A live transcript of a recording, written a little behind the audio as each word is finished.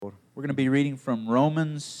We're going to be reading from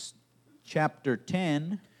Romans chapter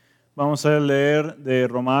 10. Vamos a leer de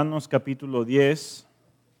Romanos capítulo 10.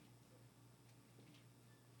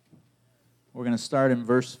 We're going to start in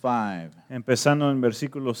verse 5. Empezando en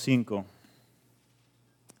versículo 5.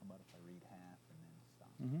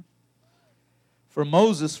 For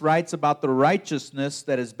Moses writes about the righteousness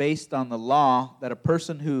that is based on the law, that a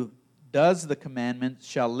person who does the commandments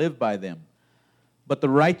shall live by them. But the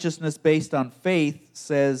righteousness based on faith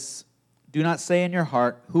says, do not say in your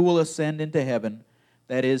heart, who will ascend into heaven,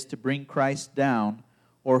 that is, to bring Christ down,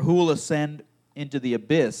 or who will ascend into the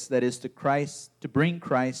abyss, that is, to bring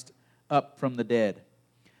Christ up from the dead.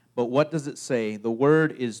 But what does it say? The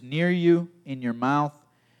word is near you, in your mouth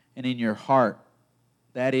and in your heart.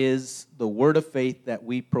 That is the word of faith that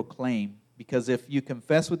we proclaim. Because if you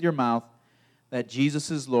confess with your mouth that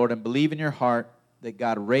Jesus is Lord and believe in your heart that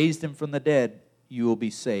God raised him from the dead, you will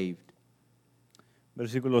be saved.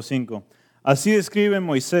 Versículo 5. Así describe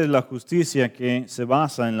Moisés la justicia que se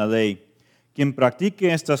basa en la ley. Quien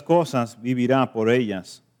practique estas cosas vivirá por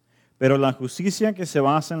ellas. Pero la justicia que se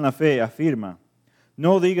basa en la fe afirma,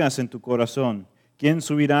 no digas en tu corazón, ¿quién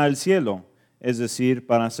subirá al cielo? Es decir,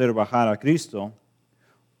 para hacer bajar a Cristo.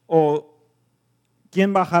 O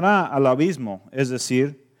 ¿quién bajará al abismo? Es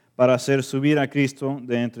decir, para hacer subir a Cristo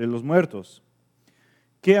de entre los muertos.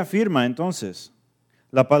 ¿Qué afirma entonces?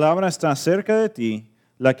 La palabra está cerca de ti,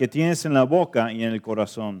 la que tienes en la boca y en el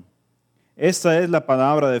corazón. Esta es la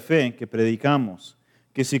palabra de fe que predicamos,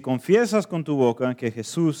 que si confiesas con tu boca que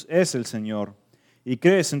Jesús es el Señor y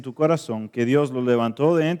crees en tu corazón que Dios lo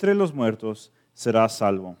levantó de entre los muertos, serás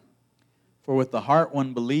salvo. For with the heart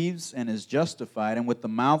one believes and is justified, and with the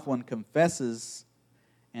mouth one confesses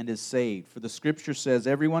and is saved. For the Scripture says,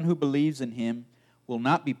 everyone who believes in him will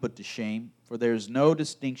not be put to shame, for there is no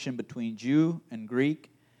distinction between Jew and Greek.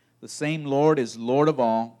 The same Lord is Lord of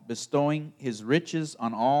all, bestowing his riches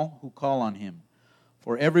on all who call on him.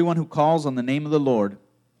 For everyone who calls on the name of the Lord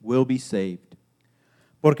will be saved.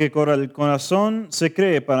 Porque con el corazón se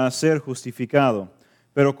cree para ser justificado,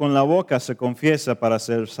 pero con la boca se confiesa para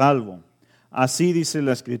ser salvo. Así dice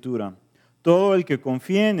la Escritura, todo el que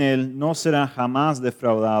confíe en él no será jamás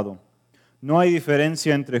defraudado. No hay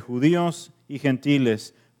diferencia entre judíos y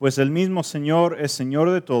gentiles, pues el mismo Señor es Señor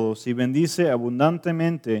de todos y bendice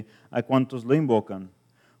abundantemente a cuantos lo invocan,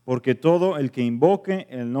 porque todo el que invoque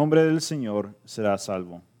el nombre del Señor será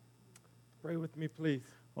salvo. Pray with me, please.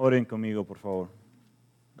 Oren conmigo, por favor.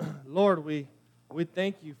 Lord, we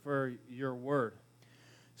thank you for your word.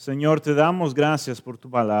 Señor, te damos gracias por tu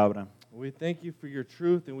palabra. We thank you for your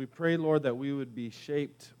truth, and we pray, Lord, that we would be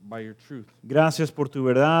shaped by your truth. Gracias por tu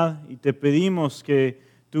verdad y te pedimos que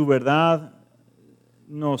tu verdad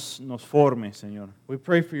nos forme, Señor. We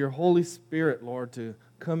pray for your Holy Spirit, Lord, to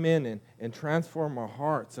come in and transform our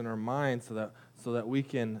hearts and our minds so that we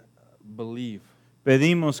can believe.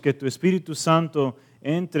 Pedimos que tu Espíritu Santo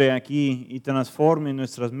entre aquí y transforme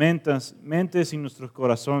nuestras mentes y nuestros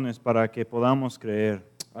corazones para que podamos creer.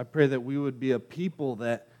 I pray that we would be a people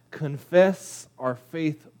that confess our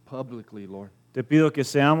faith publicly, Lord. Te pido que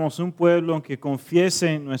seamos un pueblo que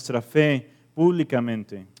confiese nuestra fe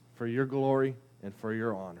públicamente. For your glory and for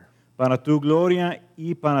your honor. Para tu gloria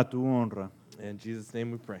y para tu honra. In Jesus'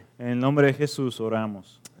 name we pray. En el nombre de Jesús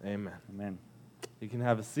oramos. Amen. Amén. You can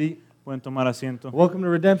have a seat. Pueden tomar asiento. Welcome to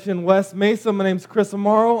Redemption West Mesa. My name is Chris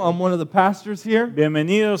Amaro. I'm one of the pastors here.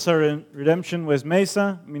 Bienvenidos a Redemption West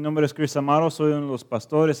Mesa. Mi nombre es Chris Amaro, soy uno de los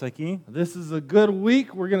pastores aquí. This is a good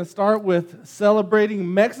week. We're going to start with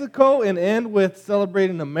celebrating Mexico and end with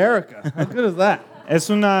celebrating America. How good is that? Es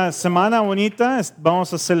una semana bonita.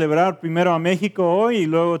 Vamos a celebrar primero a México hoy y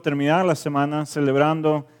luego terminar la semana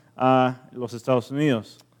celebrando a los Estados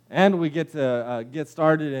Unidos. And we get to get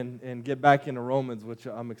started and get back into Romans, which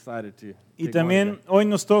I'm excited to. Y también hoy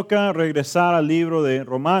nos toca regresar al libro de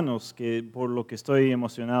Romanos, que por lo que estoy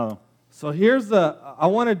emocionado. So I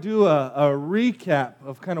want to do a recap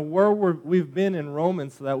of kind of where we've been in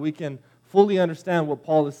Romans so that we can fully understand what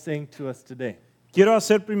Paul is saying to us today. Quiero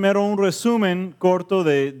hacer primero un resumen corto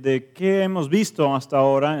de qué hemos visto hasta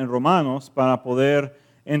ahora en Romanos para poder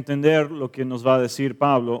entender lo que nos va a decir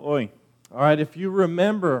Pablo hoy. All right, if you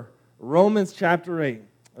remember Romans chapter 8,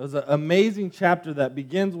 it was an amazing chapter that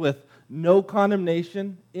begins with no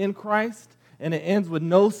condemnation in Christ and it ends with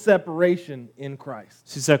no separation in Christ.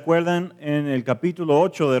 Si se acuerdan, en el capítulo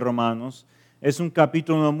 8 de Romanos, es un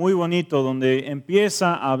capítulo muy bonito donde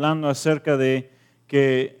empieza hablando acerca de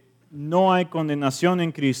que no hay condenación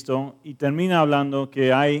en Cristo y termina hablando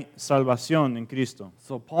que hay salvación en Cristo.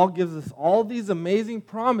 So Paul gives us all these amazing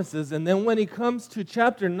promises, and then when he comes to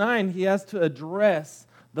chapter 9, he has to address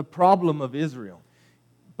the problem of Israel.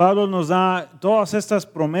 Pablo nos da todas estas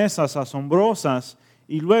promesas asombrosas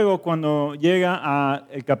y luego cuando llega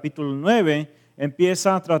al capítulo 9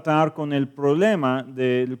 empieza a tratar con el problema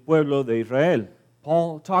del pueblo de Israel.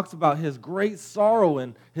 Paul talks about his great sorrow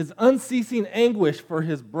and his unceasing anguish for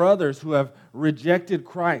his brothers who have rejected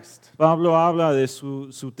Christ. Pablo habla de su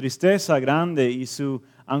tristeza grande y su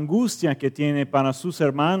angustia que tiene para sus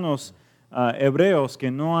hermanos hebreos que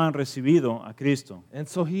no han recibido a Cristo. And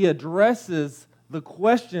so he addresses the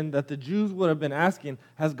question that the Jews would have been asking,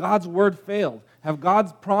 has God's word failed? Have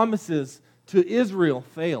God's promises to Israel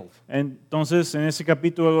failed? Entonces, en ese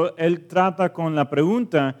capítulo, él trata con la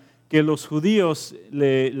pregunta que los judíos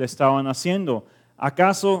le estaban haciendo.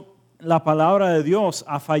 ¿Acaso la palabra de Dios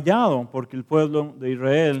ha fallado porque el pueblo de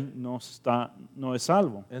Israel no es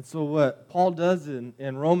salvo? And so what Paul does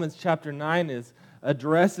in Romans chapter 9 is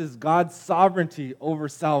addresses God's sovereignty over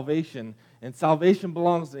salvation. And salvation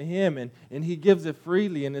belongs to him, and he gives it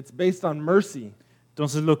freely, and it's based on mercy.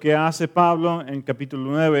 Entonces lo que hace Pablo en capítulo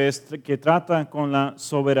 9 es que trata con la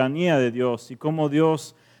soberanía de Dios y cómo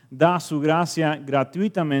Dios da su gracia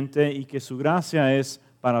gratuitamente y que su gracia es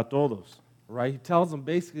para todos. Right? He tells them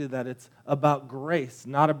basically that it's about grace,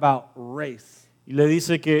 not about race. Y les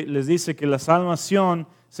dice que la salvación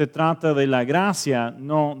se trata de la gracia,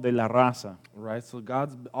 no de la raza. Right? So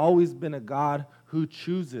God's always been a God who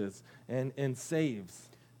chooses and saves.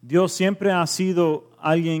 Dios siempre ha sido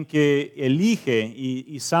alguien que elige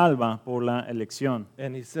y salva por la elección.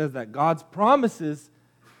 And he says that God's promises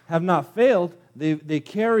have not failed. They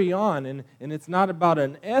carry on, and it's not about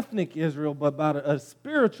an ethnic Israel, but about a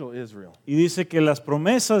spiritual Israel. Y dice que las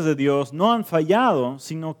promesas de Dios no han fallado,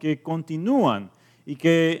 sino que continúan. Y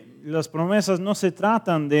que las promesas no se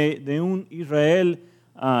tratan de un Israel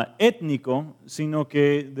étnico, sino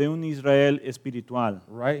que de un Israel espiritual.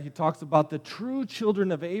 Right? He talks about the true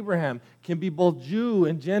children of Abraham can be both Jew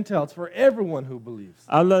and Gentiles for everyone who believes.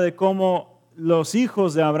 Habla de cómo los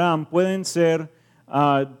hijos de Abraham pueden ser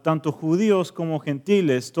tanto judíos como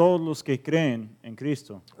gentiles, todos los que creen en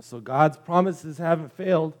Cristo. So God's promises haven't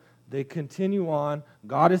failed. They continue on.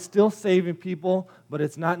 God is still saving people, but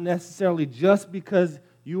it's not necessarily just because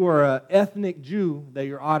you are an ethnic Jew that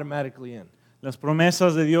you're automatically in. Las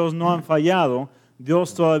promesas de Dios no han fallado.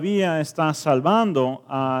 Dios todavía está salvando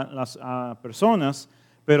a las personas,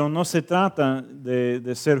 pero no se trata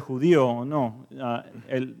de ser judío o no.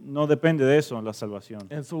 No depende de eso la salvación.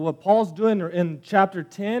 And so what Paul's doing in chapter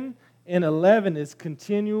 10 and 11 is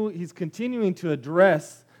he's continuing to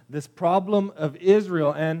address this problem of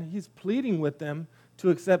Israel, and he's pleading with them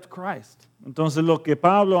to accept Christ. Entonces lo que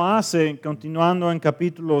Pablo hace, continuando en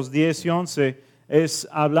capítulos 10 y 11, es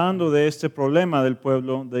hablando de este problema del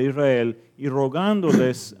pueblo de Israel y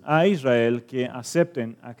rogándoles a Israel que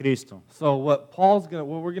acepten a Cristo. So what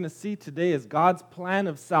we're going to see today is God's plan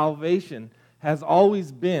of salvation has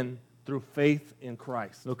always been through faith in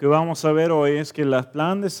Christ. Lo que vamos a ver hoy es que el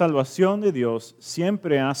plan de salvación de Dios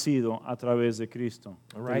siempre ha sido a través de Cristo,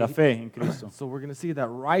 de la fe en Cristo. So we're going to see that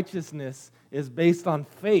righteousness is based on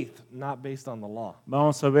faith, not based on the law.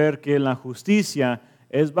 Vamos a ver que la justicia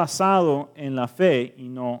es basado en la fe y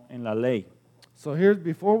no en la ley. So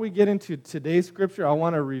before we get into today's scripture, I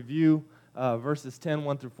want to review verses 10,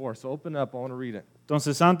 1 through 4. So open up, I want to read it.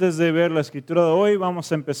 Entonces, antes de ver la escritura de hoy,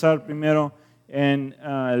 vamos a empezar primero en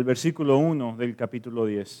el versículo 1 del capítulo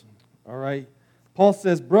 10. All right. Paul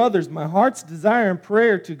says, "Brothers, my heart's desire and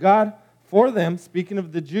prayer to God for them," speaking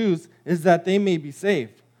of the Jews, "is that they may be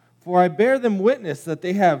saved. For I bear them witness that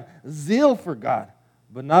they have zeal for God,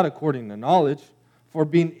 but not according to knowledge. For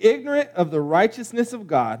being ignorant of the righteousness of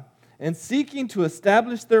God and seeking to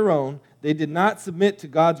establish their own, they did not submit to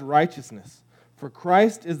God's righteousness. For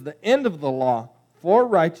Christ is the end of the law for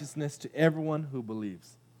righteousness to everyone who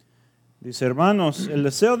believes." Dice, hermanos, el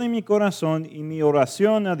deseo de mi corazón y mi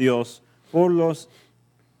oración a Dios por los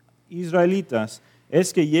israelitas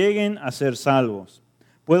es que lleguen a ser salvos.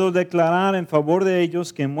 Puedo declarar en favor de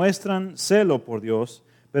ellos que muestran celo por Dios,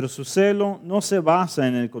 pero su celo no se basa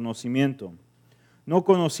en el conocimiento, no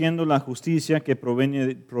conociendo la justicia que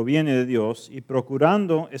proviene de Dios y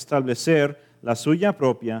procurando establecer la suya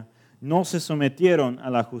propia, no se sometieron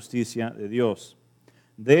a la justicia de Dios.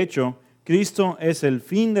 De hecho, Cristo es el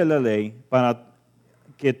fin de la ley para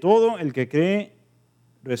que todo el que cree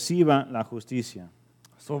reciba la justicia.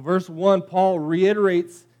 So verse 1, Paul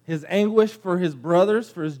reiterates his anguish for his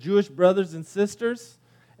brothers, for his Jewish brothers and sisters,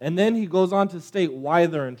 and then he goes on to state why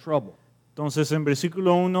they're in trouble. Entonces, en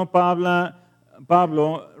versículo 1,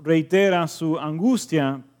 Pablo reitera su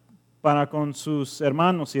angustia para con sus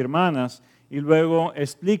hermanos y hermanas y luego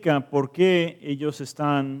explica por qué ellos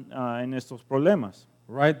están en estos problemas.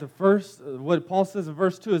 Right? The first, what Paul says in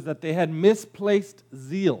verse 2 is that they had misplaced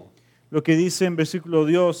zeal. Lo que dice en versículo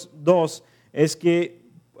 2 es que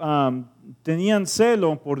tenían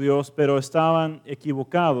celo por Dios, pero estaban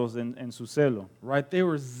equivocados en su celo. Right? They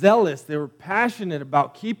were zealous. They were passionate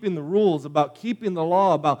about keeping the rules, about keeping the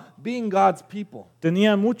law, about being God's people.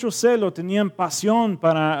 Tenían mucho celo, tenían pasión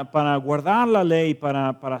para guardar la ley,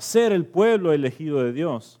 para ser el pueblo elegido de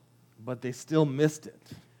Dios. But they still missed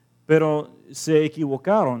it. Pero se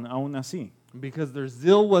equivocaron aún así, Because their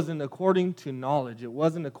zeal wasn't according to knowledge. It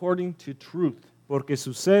wasn't according to truth. porque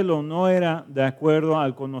su celo no era de acuerdo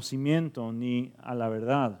al conocimiento ni a la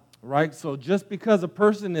verdad. Right? So just because a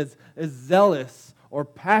person is zealous or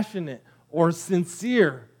passionate or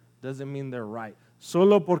sincere doesn't mean they're right.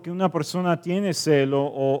 Solo porque una persona tiene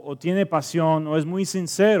celo o tiene pasión o es muy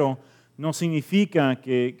sincero, no significa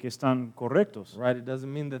que están correctos. Right? It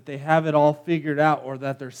doesn't mean that they have it all figured out or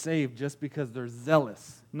that they're saved just because they're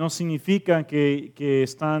zealous. No significa que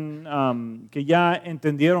están, que ya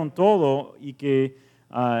entendieron todo y que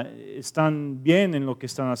están bien en lo que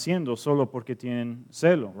están haciendo solo porque tienen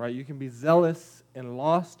celo. Right? You can be zealous and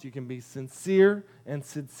lost. You can be sincere and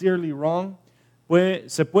sincerely wrong.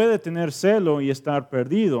 Se puede tener celo y estar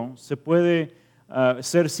perdido. Se puede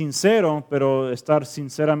ser sincero, pero estar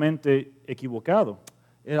sinceramente equivocado.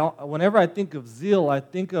 Whenever I think of zeal, I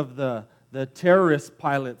think of the terrorist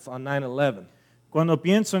pilots on 9/11. Cuando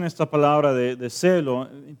pienso en esta palabra de celo,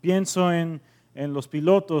 pienso en los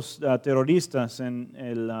pilotos terroristas en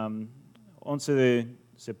el 11 de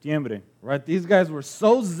septiembre. Right? These guys were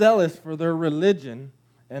so zealous for their religion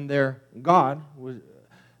and their God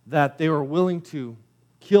that they were willing to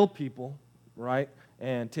kill people, right,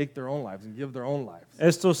 and take their own lives and give their own lives.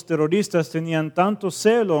 Estos terroristas tenían tanto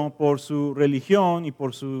celo por su religión y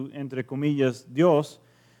por su, entre comillas, Dios,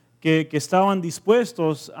 que estaban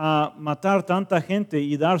dispuestos a matar tanta gente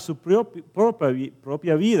y dar su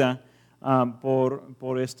propia vida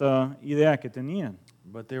por esta idea que tenían.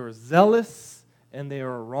 But they were zealous and they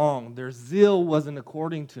were wrong. Their zeal wasn't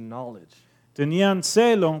according to knowledge. Tenían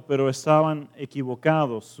celo, pero estaban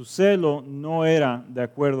equivocados. Su celo no era de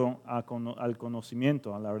acuerdo al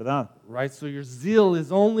conocimiento, a la verdad. Right? So your zeal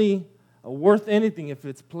is only worth anything if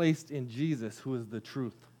it's placed in Jesus, who is the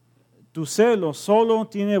truth. Tu celo solo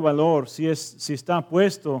tiene valor si está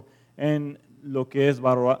puesto en lo que es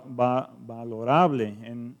valorable,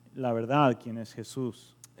 en la verdad, quien es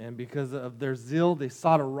Jesús. And because of their zeal, they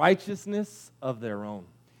sought a righteousness of their own.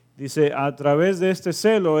 Dice, a través de este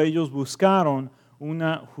celo ellos buscaron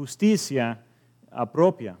una justicia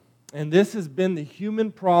propia. And this has been the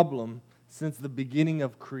human problem since the beginning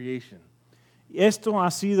of creation. Esto ha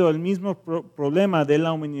sido el mismo problema de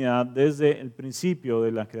la humanidad desde el principio de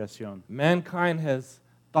la creación. Mankind has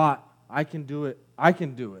thought, I can do it. I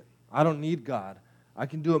don't need God. I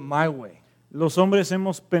can do it my way. Los hombres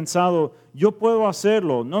hemos pensado, yo puedo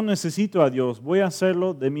hacerlo, no necesito a Dios, voy a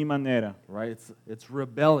hacerlo de mi manera. Right? It's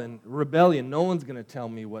rebellion. No one's going to tell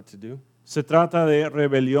me what to do. Se trata de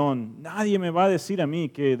rebelión. Nadie me va a decir a mí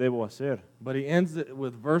qué debo hacer. But he ends it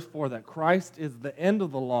with verse 4 that Christ is the end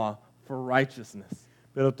of the law for righteousness.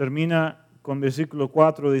 Pero termina con versículo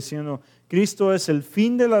 4 diciendo, Cristo es el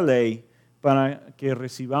fin de la ley para que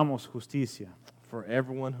recibamos justicia. For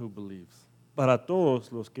everyone who believes. Para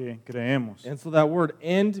todos los que creemos. And so that word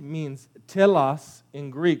end means telos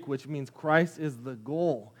in Greek, which means Christ is the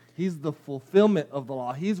goal. He's the fulfillment of the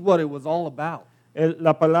law. He's what it was all about.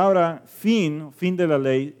 La palabra fin de la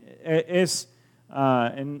ley, es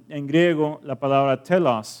en griego la palabra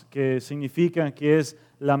telos, que significa que es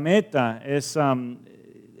la meta, es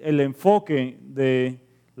el enfoque de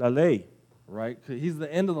la ley. Right? He's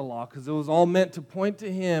the end of the law because it was all meant to point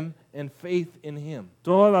to him and faith in him.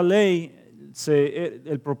 Toda la ley,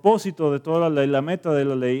 el propósito de toda la ley, la meta de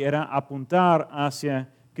la ley era apuntar hacia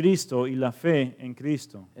Cristo y la fe en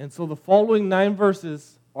Cristo. And so the following 9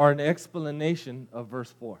 verses are an explanation of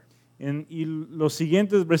verse 4. Y los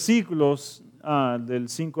siguientes versículos del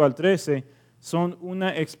 5 al 13 son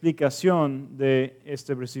una explicación de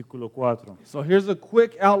este versículo 4. So here's a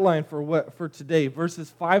quick outline for today. Verses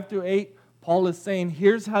 5 through 8, Paul is saying,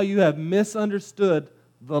 here's how you have misunderstood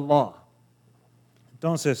the law.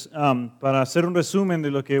 Entonces, para hacer un resumen de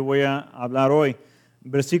lo que voy a hablar hoy,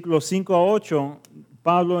 versículos 5 a 8,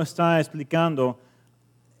 Pablo está explicando,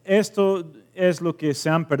 esto es lo que se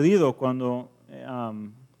han perdido cuando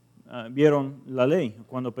vieron la ley,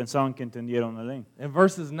 cuando pensaban que entendieron la ley. In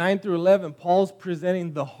verses 9 through 11, Paul's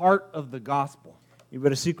presenting the heart of the gospel. Y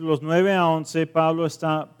versículos 9 a 11, Pablo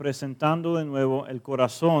está presentando de nuevo el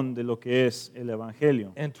corazón de lo que es el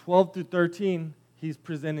Evangelio. And 12 through 13, he's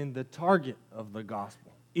presenting the target of the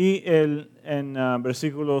gospel. Y en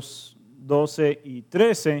versículos 12 y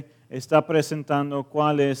 13 está presentando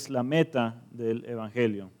cuál es la meta del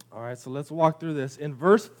Evangelio. All right, so let's walk through this. In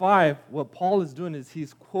verse 5, what Paul is doing is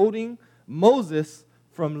he's quoting Moses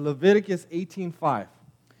from Leviticus 18:5.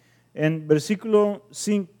 En versículo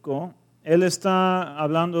 5, él está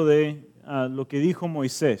hablando de lo que dijo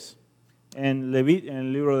Moisés en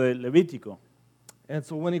el libro de Levítico. And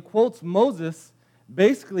so when he quotes Moses,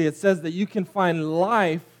 basically it says that you can find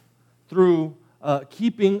life through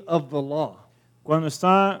keeping of the law. Cuando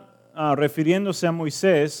está refiriéndose a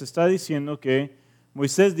Moisés, está diciendo que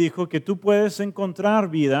Moisés dijo que tú puedes encontrar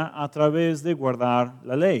vida a través de guardar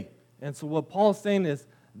la ley. And so what Paul's saying is,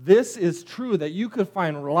 this is true, that you can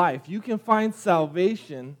find life, you can find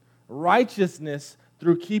salvation, righteousness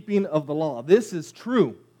through keeping of the law. This is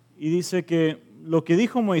true. Y dice que lo que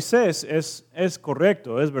dijo Moisés es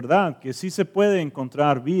correcto, es verdad, que sí se puede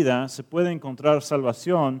encontrar vida, se puede encontrar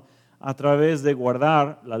salvación a través de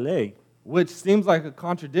guardar la ley. Which seems like a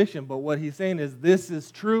contradiction, but what he's saying is this is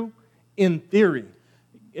true in theory.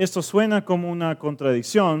 Esto suena como una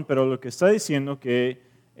contradicción, pero lo que está diciendo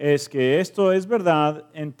es que esto es verdad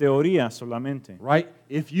en teoría solamente. Right?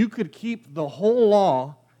 If you could keep the whole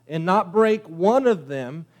law and not break one of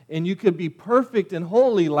them, and you could be perfect and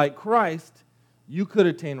holy like Christ, you could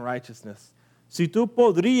attain righteousness. Si tú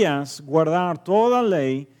podrías guardar toda la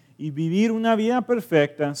ley y vivir una vida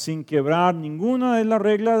perfecta sin quebrar ninguna de las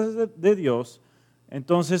reglas de Dios,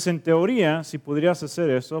 entonces en teoría, si podrías hacer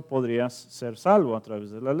eso, podrías ser salvo a través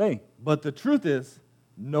de la ley. But the truth is,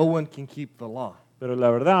 no one can keep the law. Pero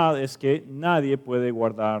la verdad es que nadie puede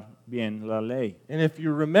guardar bien la ley. And if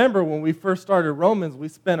you remember when we first started Romans, we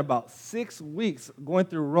spent about 6 weeks going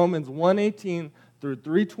through Romans 1:18 through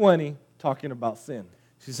 3:20 talking about sin.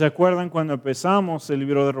 Si se acuerdan, cuando empezamos el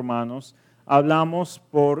libro de Romanos, hablamos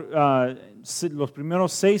por los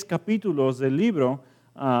primeros 6 capítulos del libro,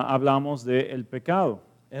 hablamos del pecado.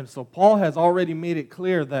 And so Paul has already made it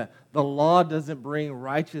clear that the law doesn't bring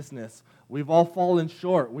righteousness. We've all fallen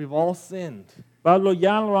short. We've all sinned. Pablo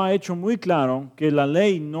ya lo ha hecho muy claro que la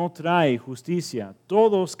ley no trae justicia.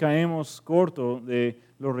 Todos caemos corto de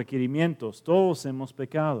los requerimientos. Todos hemos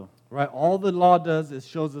pecado. Right? All the law does is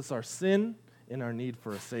shows us our sin and our need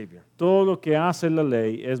for a Savior. Todo lo que hace la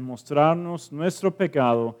ley es mostrarnos nuestro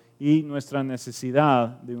pecado y nuestra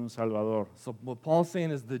necesidad de un Salvador. So what Paul's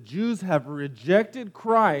saying is the Jews have rejected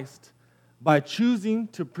Christ by choosing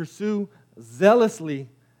to pursue zealously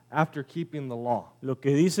after keeping the law. Lo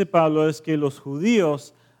que dice Pablo es que los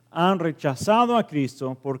judíos han rechazado a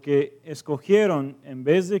Cristo porque escogieron en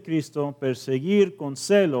vez de Cristo perseguir con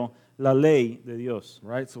celo la ley de Dios.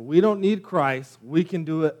 Right? So we don't need Christ. We can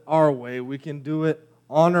do it our way. We can do it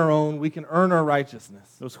on our own. We can earn our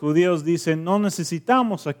righteousness. Los judíos dicen, no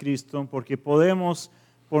necesitamos a Cristo porque podemos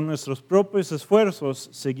por nuestros propios esfuerzos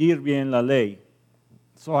seguir bien la ley.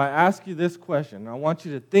 So I ask you this question. I want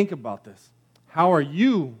you to think about this. How are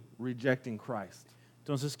you rejecting Christ?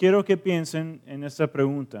 Entonces quiero que piensen en esta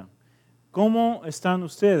pregunta. ¿Cómo están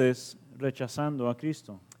ustedes rechazando a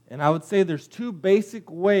Cristo? And I would say there's 2 basic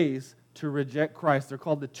ways to reject Christ. They're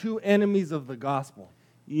called the 2 enemies of the gospel.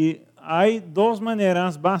 Y hay 2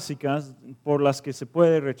 maneras básicas por las que se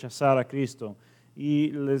puede rechazar a Cristo.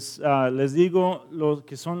 Y les digo lo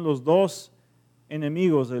que son los 2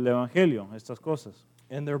 enemigos del Evangelio, estas cosas.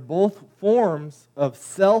 And they're both forms of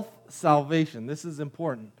self-salvation. This is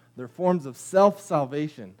important. They're forms of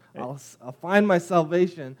self-salvation. I'll find my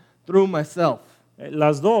salvation through myself.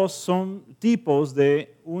 Las 2 son tipos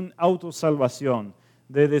de una autosalvación,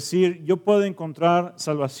 de decir, yo puedo encontrar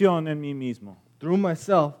salvación en mí mismo, Through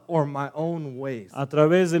myself or my own ways. a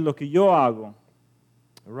través de lo que yo hago.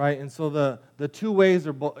 Right? And so the 2 ways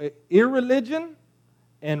are both irreligion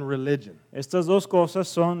and religion. Estas 2 cosas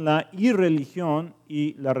son la irreligión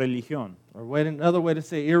y la religión. Or another way to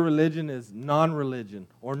say irreligion is non-religion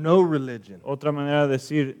or no religion. Otra manera de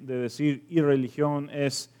decir irreligión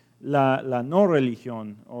es la no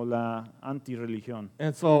religión o la antirreligión.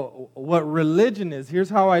 And so what religion is, here's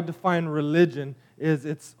how I define religion, is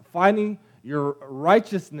it's finding your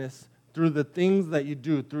righteousness through the things that you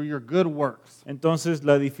do, through your good works. Entonces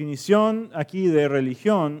la definición aquí de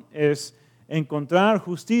religión es encontrar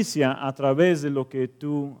justicia a través de lo que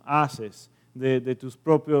tú haces, de tus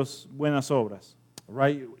propias buenas obras.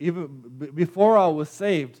 Right? Even before I was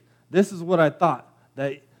saved, this is what I thought,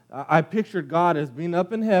 that I pictured God as being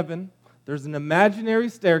up in heaven. There's an imaginary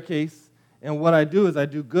staircase, and what I do is I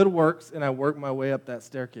do good works, and I work my way up that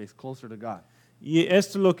staircase closer to God. Y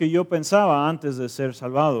esto es lo que yo pensaba antes de ser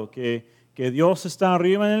salvado, que Dios está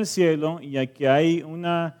arriba en el cielo y que hay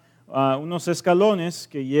unos escalones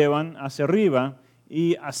que llevan hacia arriba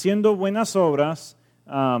y haciendo buenas obras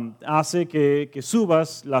hace que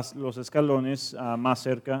subas los escalones más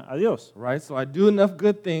cerca a Dios. Right? So I do enough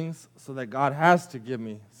good things so that God has to give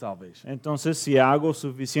me salvation. Entonces, si hago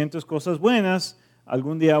suficientes cosas buenas,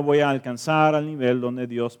 algún día voy a alcanzar al nivel donde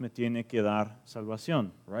Dios me tiene que dar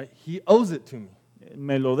salvación. Right? He owes it to me.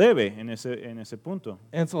 Me lo debe en ese punto.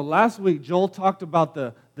 And so last week, Joel talked about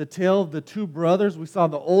the tale of the two brothers. We saw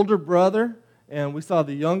the older brother and we saw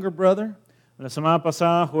the younger brother. La semana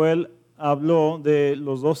pasada Joel habló de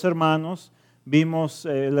los dos hermanos. Vimos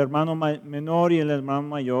el hermano menor y el hermano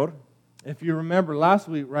mayor. If you remember last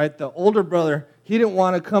week, right, the older brother, he didn't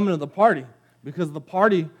want to come into the party because the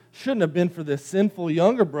party shouldn't have been for this sinful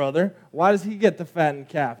younger brother. Why does he get the fattened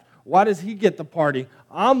calf? Why does he get the party?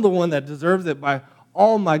 I'm the one that deserves it by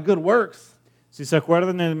all my good works. Si se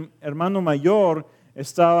acuerdan, el hermano mayor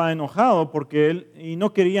estaba enojado porque él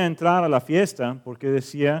no quería entrar a la fiesta porque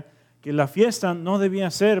decía que la fiesta no debía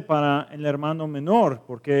ser para el hermano menor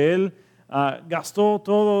porque él gastó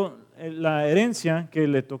toda la herencia que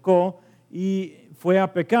le tocó y fue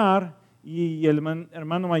a pecar, y el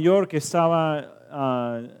hermano mayor que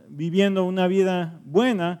estaba viviendo una vida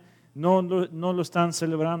buena no lo están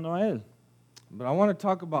celebrando a él. But I want to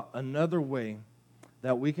talk about another way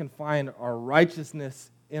that we can find our righteousness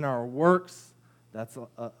in our works that's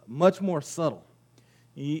much more subtle.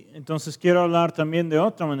 Y entonces quiero hablar también de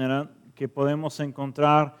otra manera que podemos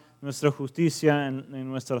encontrar nuestra justicia en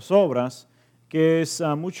nuestras obras, que es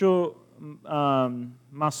mucho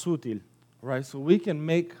más sutil. Right, so we can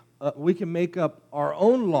make up our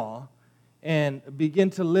own law and begin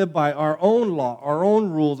to live by our own law, our own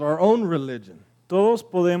rules, our own religion. Todos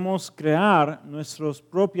podemos crear nuestras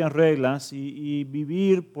propias reglas y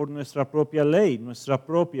vivir por nuestra propia ley, nuestra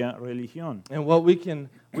propia religión. And what we can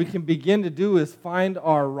begin to do is find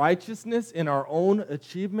our righteousness in our own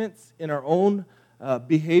achievements, in our own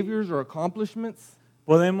behaviors or accomplishments.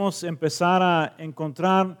 Podemos empezar a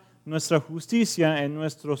encontrar nuestra justicia en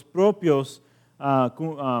nuestros propios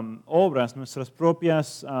obras, nuestras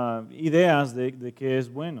propias ideas de qué es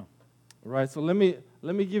bueno. Right, so let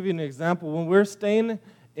me give you an example. When we're staying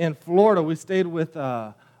in Florida, we stayed with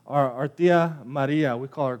our tía Maria. We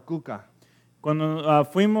call her Cuca. Cuando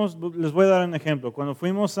fuimos, les voy a dar un ejemplo. Cuando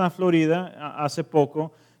fuimos a Florida hace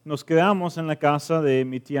poco, nos quedamos en la casa de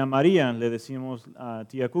mi tía María, le decimos a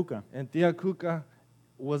tía Cuca. And tía Cuca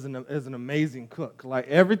is an amazing cook. Like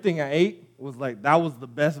everything I ate was like that was the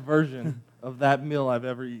best version of that meal I've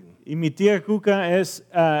ever eaten. Y mi tía Cuca es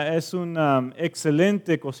una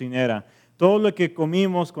excelente cocinera. Todo lo que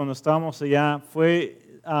comimos cuando estábamos allá fue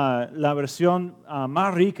la versión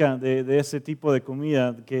más rica de ese tipo de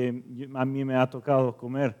comida que a mí me ha tocado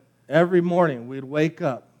comer. Every morning we'd wake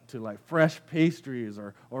up to like fresh pastries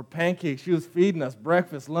or pancakes. She was feeding us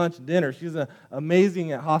breakfast, lunch, dinner. She's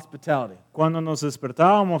amazing at hospitality. Cuando nos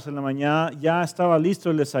despertábamos en la mañana ya estaba listo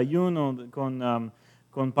el desayuno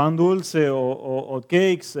con pan dulce o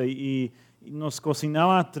cakes y nos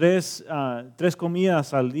cocinaba tres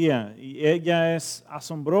comidas al día, y ella es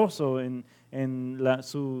asombroso en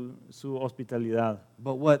su hospitalidad.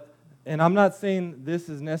 And I'm not saying this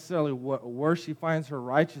is necessarily where she finds her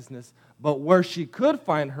righteousness, but where she could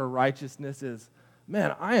find her righteousness is,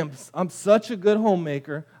 man, I'm such a good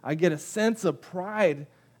homemaker. I get a sense of pride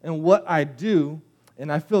in what I do,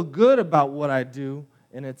 and I feel good about what I do,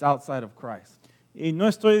 and it's outside of Christ. Y no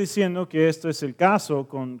estoy diciendo que esto es el caso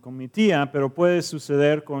con mi tía, pero puede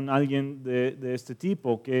suceder con alguien de este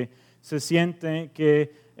tipo, que se siente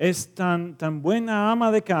que es tan buena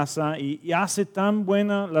ama de casa y hace tan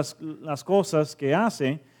buenas las cosas que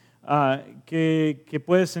hace, que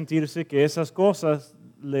puede sentirse que esas cosas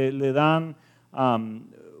le dan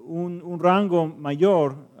un rango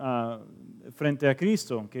mayor frente a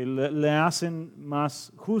Cristo, que le hacen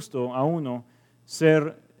más justo a uno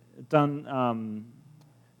ser tan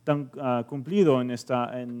cumplido en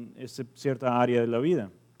esta cierta área de la vida.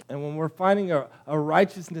 And when we're finding a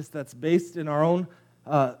righteousness that's based in our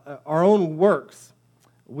own works,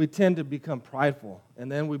 we tend to become prideful,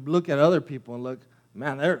 and then we look at other people and look,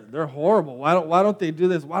 man, they're horrible. Why don't they do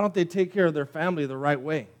this? Why don't they take care of their family the right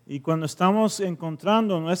way? Y cuando estamos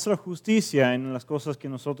encontrando nuestra justicia en las cosas que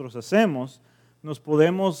nosotros hacemos, nos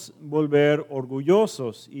podemos volver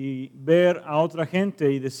orgullosos y ver a otra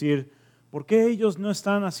gente y decir, ¿por qué ellos no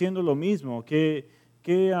están haciendo lo mismo? ¿Qué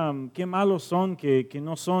malos son que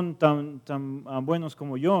no son tan buenos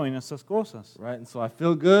como yo en esas cosas? Right, and so I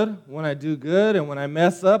feel good when I do good, and when I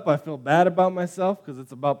mess up, I feel bad about myself because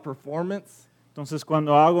it's about performance. Entonces,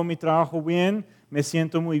 cuando hago mi trabajo bien, me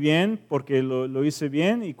siento muy bien porque lo hice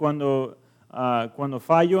bien, y cuando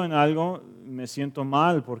fallo en algo, me siento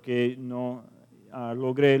mal porque no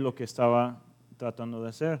logré lo que estaba tratando de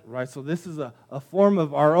hacer. Right? So this is a form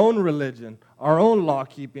of our own religion, our own law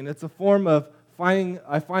keeping. It's a form of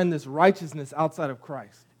I find this righteousness outside of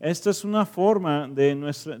Christ. Esta es una forma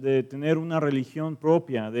de tener una religión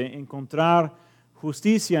propia, de encontrar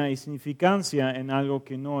justicia y significancia en algo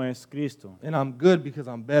que no es Cristo. And I'm good because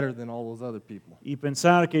I'm better than all those other people. Y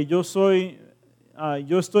pensar que yo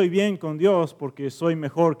estoy bien con Dios porque soy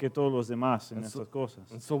mejor que todos los demás en estas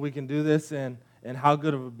cosas. And so we can do this in how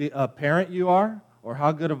good of a parent you are or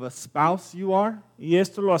how good of a spouse you are. Y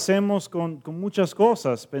esto lo hacemos con muchas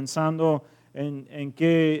cosas, pensando en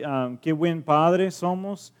qué buen padre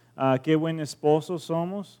somos, qué buen esposo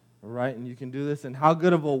somos, Right? And you can do this in how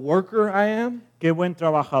good of a worker I am. qué buen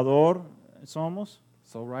trabajador somos.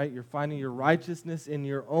 So, right, you're finding your righteousness in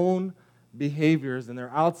your own behaviors and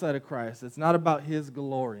they're outside of Christ. It's not about His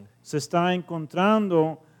glory. Se está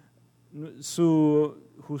encontrando su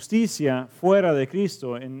justicia fuera de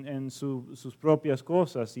Cristo, en sus propias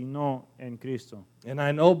cosas y no en Cristo. And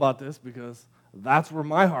I know about this because that's where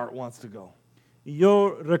my heart wants to go. Y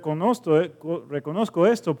yo reconozco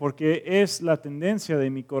esto porque es la tendencia de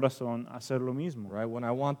mi corazón a hacer lo mismo. Right? When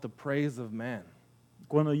I want the praise of man.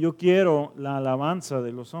 Cuando yo quiero la alabanza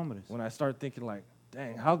de los hombres. When I start thinking like,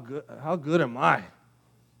 dang, how good am I?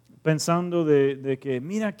 Pensando de que,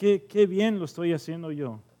 mira, qué bien lo estoy haciendo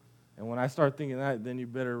yo. And when I start thinking that, then you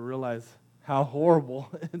better realize how horrible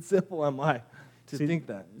and simple am I to think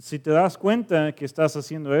that. Si te das cuenta que estás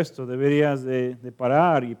haciendo esto, deberías de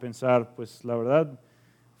parar y pensar, pues la verdad,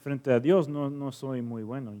 frente a Dios no soy muy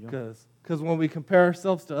bueno yo. Because when we compare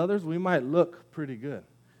ourselves to others, we might look pretty good.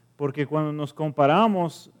 Porque cuando nos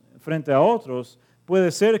comparamos frente a otros,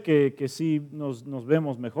 puede ser que sí nos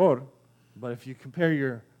vemos mejor. But if you compare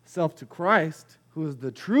yourself to Christ, who is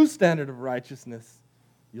the true standard of righteousness,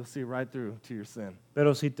 you'll see right through to your sin.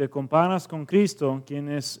 Pero si te comparas con Cristo, quien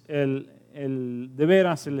es de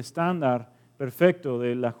veras el estándar perfecto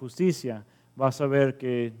de la justicia, vas a ver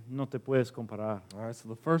que no te puedes comparar. All right, so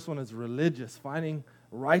the first one is religious, finding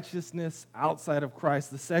righteousness outside of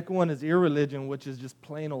Christ. The second one is irreligion, which is just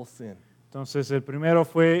plain old sin. Entonces el primero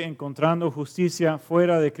fue encontrando justicia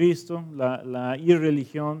fuera de Cristo, la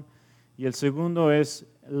irreligión, y el segundo es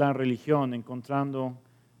la religión, encontrando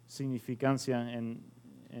significancia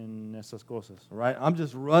en esas cosas. Right? I'm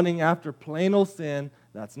just running after plain old sin.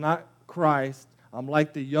 That's not Christ. I'm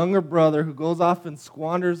like the younger brother who goes off and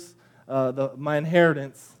squanders my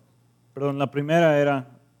inheritance. Perdón, la primera era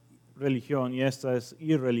religión y esta es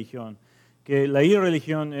irreligión. Que la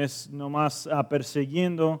irreligión es nomás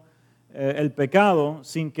persiguiendo el pecado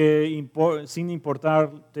sin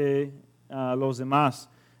importarte a los demás,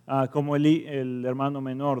 como el hermano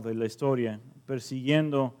menor de la historia,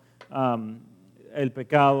 persiguiendo el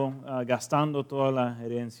pecado, gastando toda la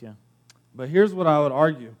herencia. But here's what I would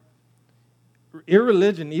argue.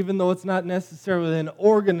 Irreligion, even though it's not necessarily an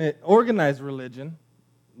organized religion,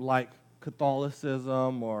 like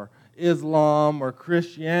Catholicism or Islam or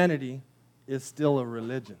Christianity, is still a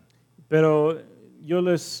religion. Pero yo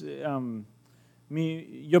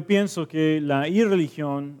pienso que la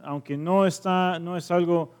irreligión, aunque no es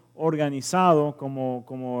algo organizado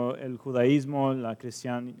como el judaísmo,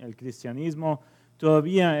 el cristianismo,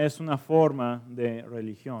 todavía es una forma de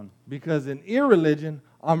religión. Because in irreligion,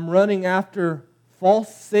 I'm running after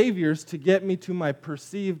false saviors to get me to my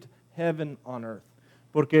perceived heaven on earth.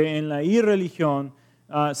 Porque en la irreligión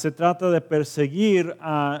se trata de perseguir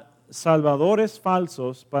a salvadores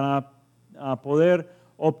falsos para poder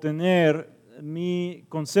obtener mi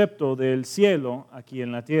concepto del cielo aquí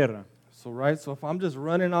en la tierra. So if I'm just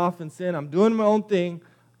running off in sin, I'm doing my own thing,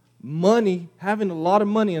 money, having a lot of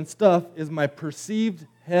money and stuff is my perceived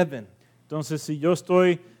heaven. Entonces, si yo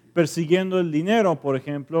estoy persiguiendo el dinero, por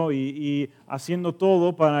ejemplo, y haciendo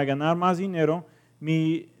todo para ganar más dinero,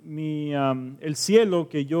 el cielo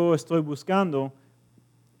que yo estoy buscando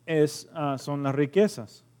son las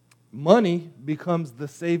riquezas. Money becomes the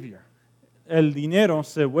savior. El dinero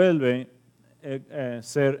se vuelve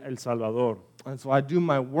ser el salvador. And so I do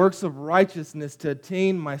my works of righteousness to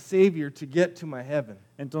attain my savior to get to my heaven.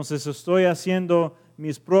 Entonces estoy haciendo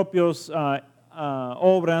mis propios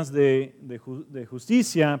obras de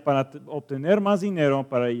justicia para obtener más dinero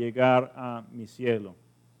para llegar a mi cielo.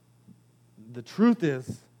 The truth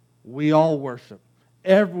is, we all worship.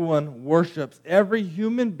 Everyone worships. Every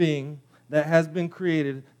human being that has been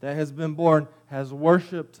created, that has been born, has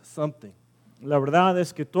worshipped something. La verdad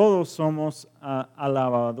es que todos somos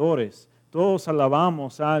alabadores. Todos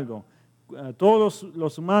alabamos algo. Todos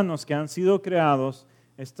los humanos que han sido creados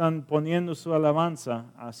están poniendo su alabanza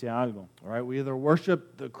hacia algo. All right, we either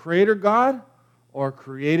worship the creator God or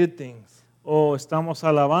created things. o estamos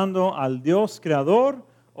alabando al Dios creador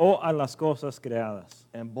o a las cosas creadas.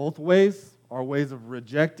 And both ways are ways of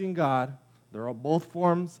rejecting God. They're all both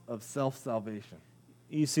forms of self-salvation.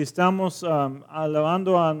 Y si estamos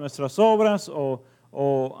alabando a nuestras obras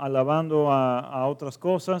o alabando a otras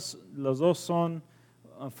cosas, los dos son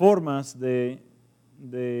formas de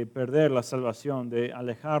perder la salvación, de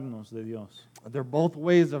alejarnos de Dios. They're both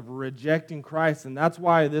ways of rejecting Christ, and that's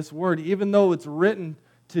why this word, even though it's written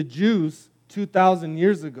to Jews 2,000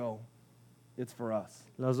 years ago, it's for us.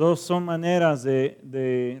 Las dos son maneras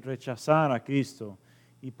de rechazar a Cristo.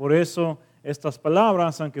 Y por eso estas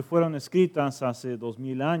palabras, aunque fueron escritas hace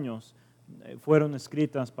 2000 años, fueron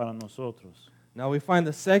escritas para nosotros. Now we find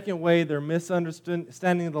the second way they're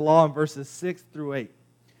misunderstanding the law in verses 6 through 8.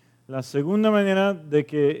 La segunda manera de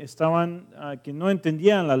que estaban, que no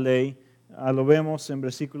entendían la ley, lo vemos en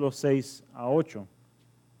versículos 6 a 8.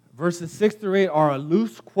 Verses 6 through 8 are a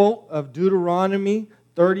loose quote of Deuteronomy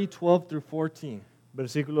 30:12 through 14.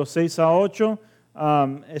 Versículos 6 a 8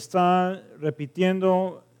 está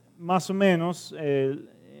repitiendo más o menos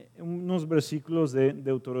unos versículos de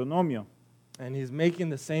Deuteronomio. And he's making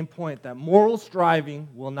the same point that moral striving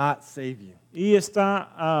will not save you. Y está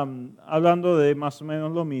hablando de más o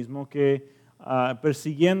menos lo mismo, que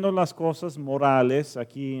persiguiendo las cosas morales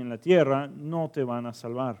aquí en la tierra no te van a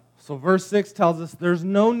salvar. So verse 6 tells us there's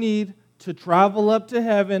no need to travel up to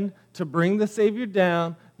heaven to bring the Savior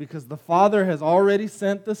down because the Father has already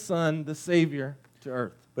sent the Son, the Savior, to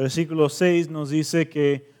earth. Versículo 6 nos dice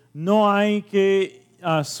que no hay que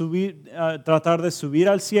tratar de subir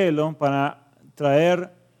al cielo para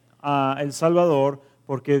traer el Salvador,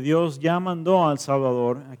 porque Dios ya mandó al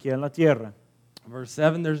Salvador aquí en la tierra. Verse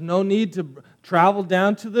 7, there's no need to travel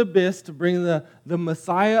down to the abyss to bring the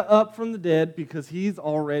Messiah up from the dead because he's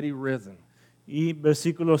already risen. Y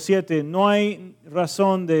versículo 7, no hay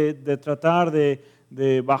razón de tratar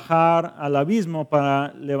de bajar al abismo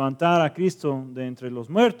para levantar a Cristo de entre los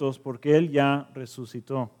muertos, porque Él ya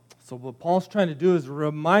resucitó. So what Paul's trying to do is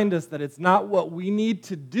remind us that it's not what we need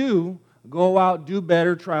to do, go out, do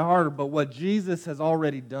better, try harder, but what Jesus has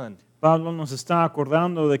already done. Pablo nos está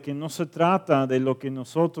acordando de que no se trata de lo que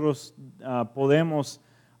nosotros podemos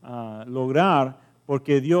lograr,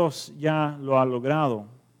 porque Dios ya lo ha logrado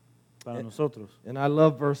para nosotros. And I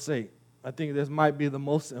love verse 8. I think this might be the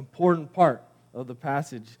most important part of the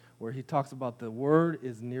passage where he talks about the word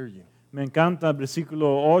is near you. Me encanta el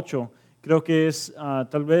versículo 8. Creo que es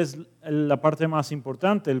tal vez la parte más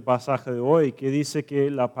importante del pasaje de hoy, que dice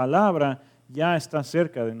que la palabra ya está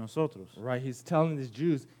cerca de nosotros. Right, he's telling these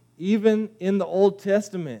Jews, even in the Old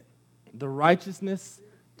Testament, the righteousness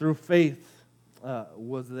through faith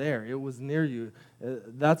was there. It was near you.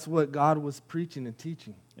 That's what God was preaching and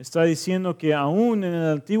teaching. Está diciendo que aún en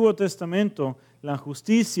el Antiguo Testamento la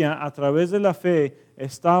justicia a través de la fe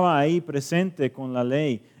estaba ahí presente con la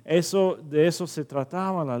ley. De eso se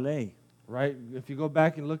trataba la ley. Right? If you go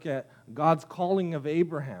back and look at God's calling of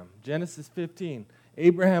Abraham, Genesis 15,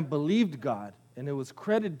 Abraham believed God and it was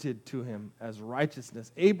credited to him as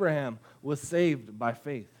righteousness. Abraham was saved by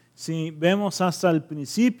faith. Si vemos hasta el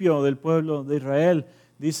principio del pueblo de Israel,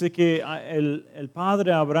 dice que el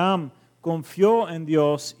padre Abraham confió en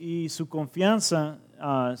Dios y su confianza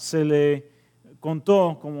se le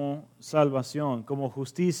contó como salvación, como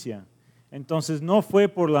justicia. Entonces no fue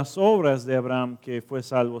por las obras de Abraham que fue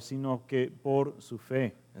salvo, sino que por su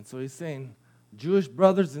fe. And so he's saying, Jewish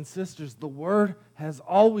brothers and sisters, the word has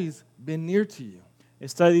always been near to you.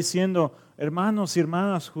 Está diciendo, hermanos y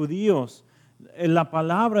hermanas judíos, la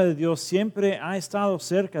palabra de Dios siempre ha estado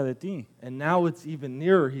cerca de ti. And now it's even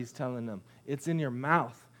nearer, he's telling them. It's in your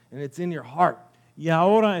mouth and it's in your heart. Y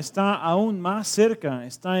ahora está aún más cerca,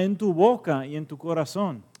 está en tu boca y en tu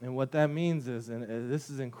corazón. And what that means is, and this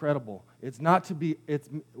is incredible, it's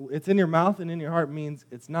in your mouth and in your heart means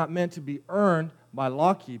it's not meant to be earned by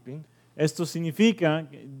law keeping. Esto significa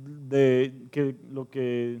que lo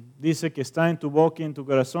que dice que está en tu boca y en tu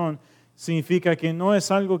corazón, significa que no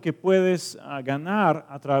es algo que puedes ganar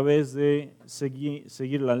a través de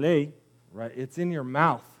seguir la ley. Right? It's in your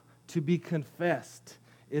mouth to be confessed.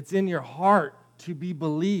 It's in your heart to be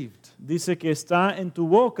believed. Dice que está en tu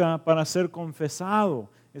boca para ser confesado,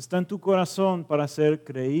 está en tu corazón para ser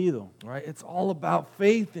creído. Right? It's all about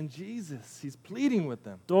faith in Jesus. He's pleading with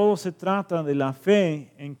them. Todo se trata de la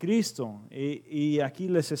fe en Cristo y aquí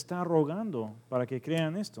les está rogando para que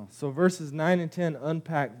crean esto. So verses 9 and 10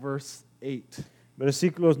 unpack verse 8.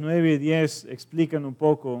 Versículos 9 y 10 explican un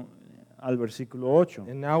poco al versículo 8.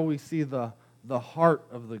 And now we see the heart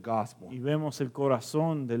of the gospel. Y vemos el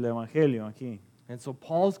corazón del evangelio aquí. And so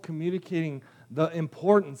Paul's communicating the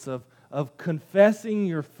importance of of confessing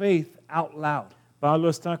your faith out loud. Pablo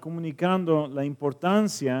está comunicando la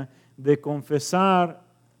importancia de confesar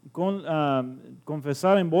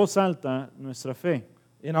en voz alta nuestra fe.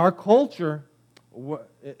 In our culture,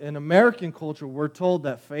 in American culture, we're told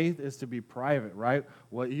that faith is to be private, right?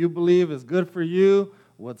 What you believe is good for you.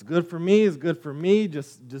 What's good for me is good for me.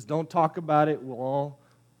 Just don't talk about it. We'll all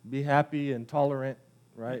be happy and tolerant,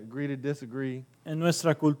 right? Agree to disagree. En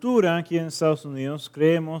nuestra cultura, aquí en Estados Unidos,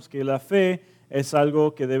 creemos que la fe es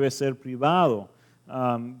algo que debe ser privado.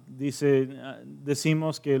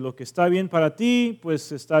 Decimos que lo que está bien para ti,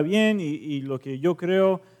 pues está bien, y lo que yo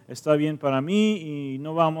creo está bien para mí, y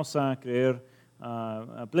no vamos a creer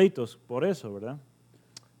a pleitos por eso, ¿verdad?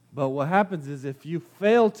 But what happens is if you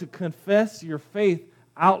fail to confess your faith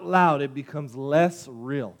out loud, it becomes less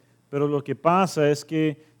real. Pero lo que pasa es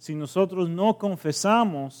que si nosotros no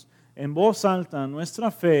confesamos en voz alta nuestra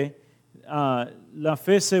fe, la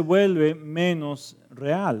fe se vuelve menos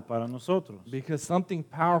real para nosotros. Because something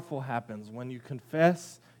powerful happens when you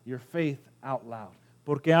confess your faith out loud.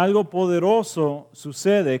 Porque algo poderoso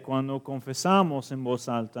sucede cuando confesamos en voz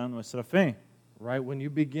alta nuestra fe. Right? When you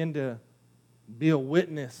begin to be a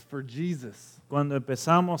witness for Jesus. Cuando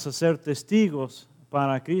empezamos a ser testigos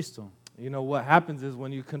para Cristo. You know, what happens is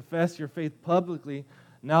when you confess your faith publicly,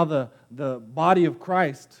 now the body of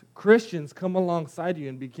Christ, Christians come alongside you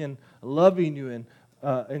and begin loving you and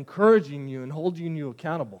encouraging you and holding you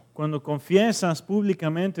accountable. Cuando confiesas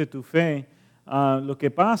públicamente tu fe, lo que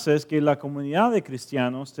pasa es que la comunidad de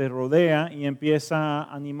cristianos te rodea y empieza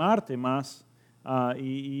a animarte más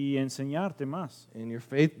y enseñarte más. And your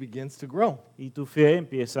faith begins to grow. Y tu fe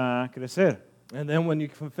empieza a crecer. And then when you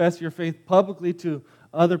confess your faith publicly to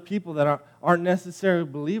other people that aren't necessarily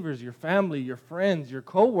believers, your family, your friends, your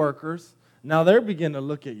co-workers, now they're beginning to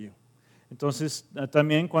look at you. Entonces,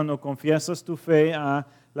 también cuando confiesas tu fe a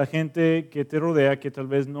la gente que te rodea, que tal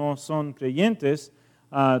vez no son creyentes,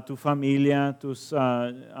 a tu familia,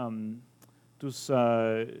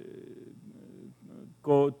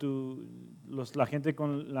 la gente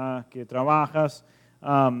con la que trabajas,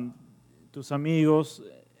 tus amigos,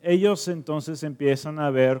 ellos entonces empiezan a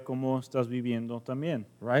ver cómo estás viviendo también.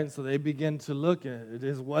 Right? So they begin to look at it.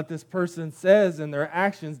 Is what this person says and their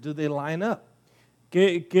actions, do they line up?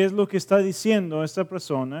 ¿Qué es lo que está diciendo esta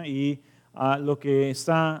persona? Y lo que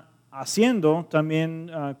está haciendo también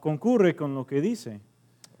concurre con lo que dice.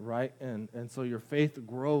 Right? And so your faith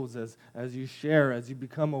grows as you share, as you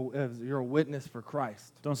become as you're a witness for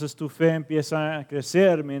Christ. Entonces tu fe empieza a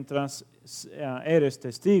crecer mientras eres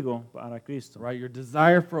testigo para Cristo. Right? Your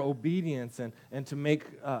desire for obedience and to make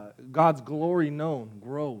God's glory known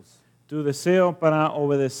grows. Tu deseo para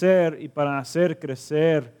obedecer y para hacer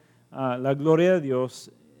crecer la gloria de Dios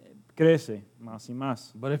crece más y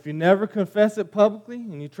más. But if you never confess it publicly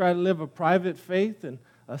and you try to live a private faith and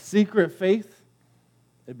a secret faith,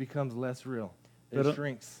 it becomes less real. It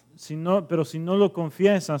shrinks. Pero si no lo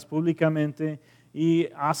confiesas públicamente y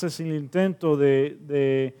haces el intento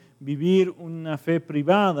de vivir una fe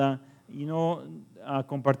privada y no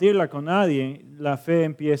compartirla con nadie, la fe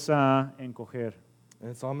empieza a encoger.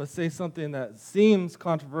 And so I'm going to say something that seems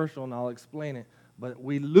controversial, and I'll explain it. But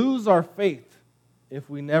we lose our faith if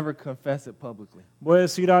we never confess it publicly. Voy a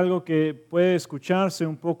decir algo que puede escucharse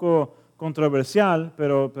un poco controversial,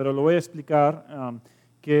 pero lo voy a explicar.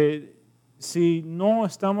 Que si no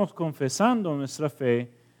estamos confesando nuestra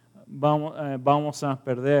fe, vamos a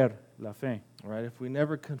perder la fe. Right? If we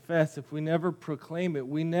never confess, if we never proclaim it,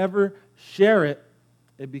 we never share it,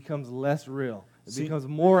 it becomes less real. It becomes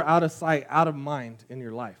more out of sight, out of mind in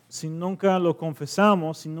your life. Si nunca lo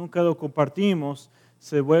confesamos, si nunca lo compartimos,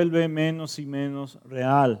 se vuelve menos y menos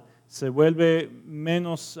real. Se vuelve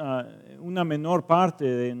menos, una menor parte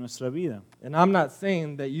de nuestra vida. And I'm not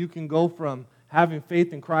saying that you can go from having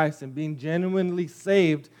faith in Christ and being genuinely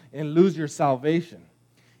saved and lose your salvation.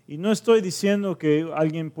 Y no estoy diciendo que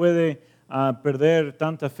alguien puede perder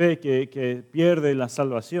tanta fe que pierde la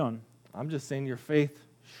salvación. I'm just saying your faith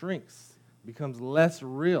shrinks, becomes less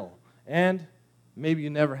real, and maybe you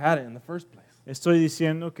never had it in the first place. Estoy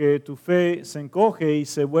diciendo que tu fe se encoge y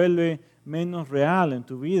se vuelve menos real en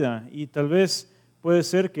tu vida. Y tal vez puede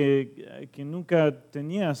ser que nunca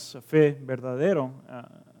tenías fe verdadero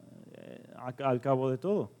al cabo de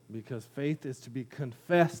todo. Because faith is to be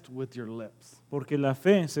confessed with your lips. Porque la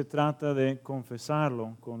fe se trata de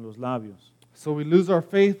confesarlo con los labios. So we lose our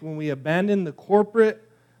faith when we abandon the corporate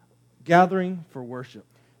gathering for worship.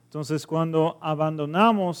 Entonces cuando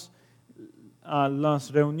abandonamos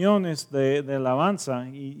las reuniones de alabanza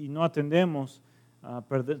y no atendemos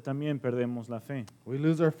también perdemos la fe. We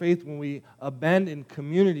lose our faith when we abandon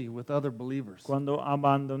community with other believers. Cuando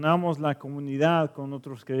abandonamos la comunidad con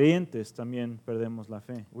otros creyentes, también perdemos la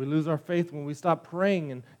fe. We lose our faith when we stop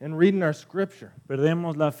praying and reading our scripture.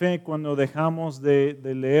 Perdemos la fe cuando dejamos de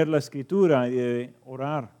leer la escritura y de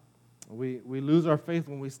orar. We lose our faith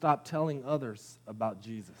when we stop telling others about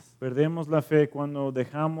Jesus. Perdemos la fe cuando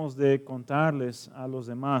dejamos de contarles a los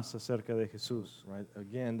demás acerca de Jesús. Right?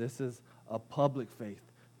 Again, this is a public faith.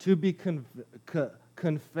 To be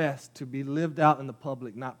confessed, to be lived out in the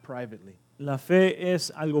public, not privately. La fe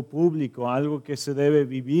es algo público, algo que se debe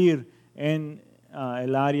vivir en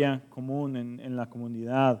el área común, en la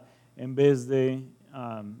comunidad, en vez de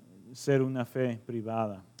ser una fe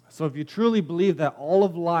privada. So if you truly believe that all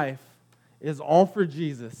of life is all for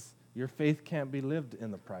Jesus, your faith can't be lived in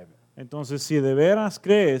the private. Entonces, si de veras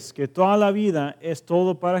crees que toda la vida es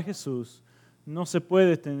todo para Jesús, no se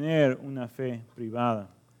puede tener una fe privada.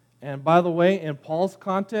 And by the way, in Paul's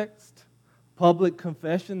context, public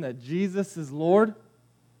confession that Jesus is Lord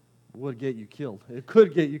would get you killed. It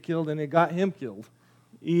could get you killed, and it got him killed.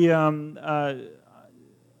 Y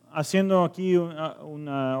haciendo aquí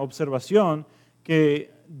una observación, que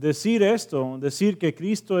decir esto, decir que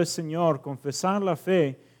Cristo es Señor, confesar la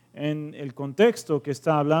fe en el contexto que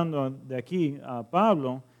está hablando de aquí a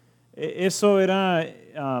Pablo, eso era,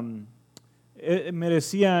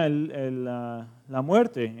 merecía la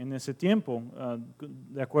muerte en ese tiempo,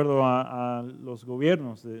 de acuerdo a los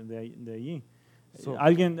gobiernos de allí.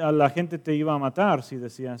 La gente te iba a matar si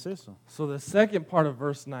decías eso. So the second part of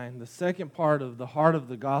verse 9, the second part of the heart of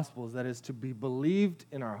the gospel is that it's to be believed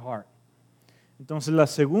in our heart. Entonces la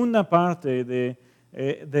segunda parte de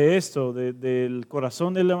esto, del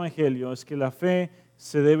corazón del Evangelio, es que la fe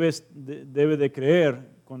se debe de creer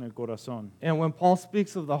con el corazón. And when Paul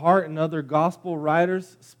speaks of the heart and other gospel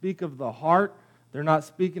writers speak of the heart, they're not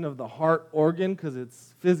speaking of the heart organ because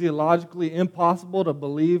it's physiologically impossible to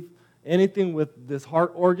believe anything with this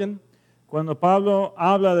heart organ. Cuando Pablo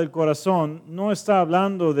habla del corazón, no está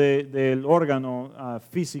hablando del órgano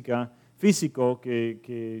físico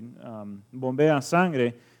que bombea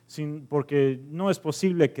sangre, porque no es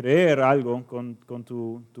posible creer algo con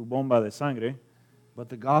tu bomba de sangre. But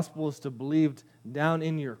the gospel is to believe down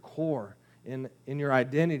in your core, in your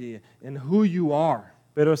identity, in who you are.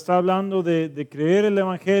 Pero está hablando de creer el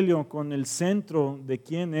Evangelio con el centro de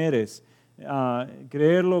quién eres,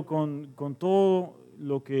 creerlo con todo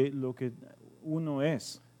lo que uno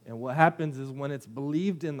es. And what happens is when it's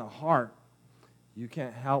believed in the heart, you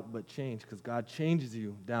can't help but change because God changes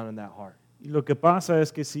you down in that heart. Y lo que pasa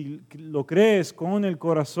es que si lo crees con el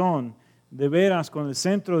corazón, de veras con el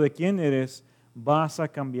centro de quién eres, vas a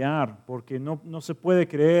cambiar, porque no se puede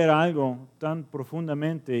creer algo tan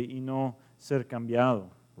profundamente y no ser cambiado.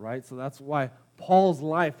 Right? So that's why Paul's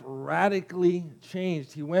life radically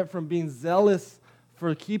changed. He went from being zealous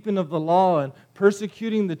for keeping of the law and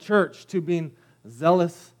persecuting the church to being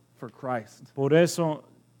zealous for Christ. Por eso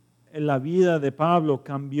la vida de Pablo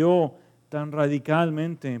cambió tan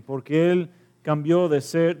radicalmente, porque él cambió de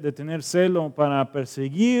tener celo para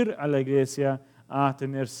perseguir a la iglesia a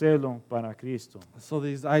tener celo para Cristo. So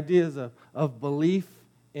these ideas of belief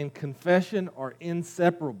and confession are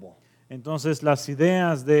inseparable. Entonces las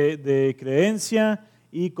ideas de creencia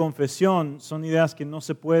y confesión son ideas que no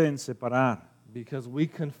se pueden separar. Because we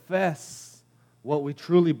confess what we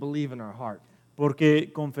truly believe in our heart.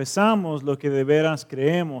 Porque confesamos lo que de veras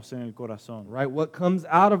creemos en el corazón. Right? What comes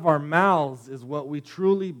out of our mouths is what we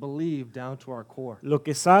truly believe down to our core. Lo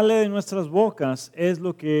que sale de nuestras bocas es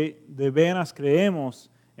lo que de veras creemos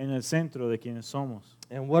en el centro de quienes somos.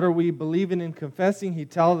 And what are we believing and confessing? He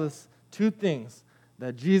tells us two things: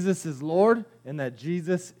 that Jesus is Lord and that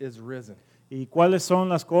Jesus is risen. ¿Y cuáles son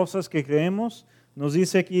las cosas que creemos? Nos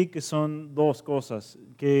dice aquí que son dos cosas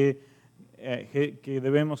que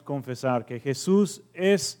debemos confesar, que Jesús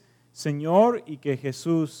es Señor y que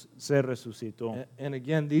Jesús se resucitó. And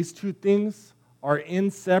again, these two things are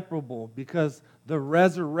inseparable because the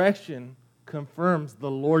resurrection confirms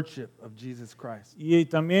the lordship of Jesus Christ. Y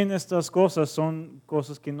también estas cosas son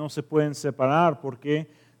cosas que no se pueden separar porque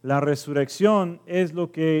la resurrección es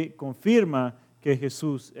lo que confirma que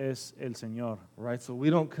Jesús es el Señor. Right? So we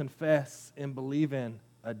don't confess and believe in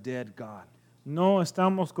a dead God. No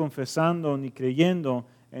estamos confesando ni creyendo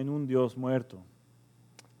en un Dios muerto.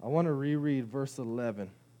 I want to reread verse 11.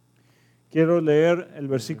 Quiero leer el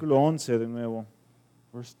versículo 11 de nuevo.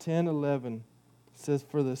 Verse 10, 11 says,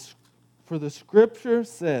 For the scripture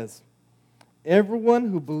says, everyone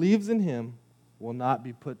who believes in him will not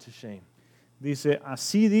be put to shame. Dice,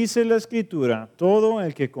 así dice la Escritura, todo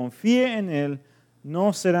el que confíe en él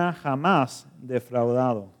no será jamás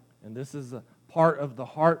defraudado. And this is a part of the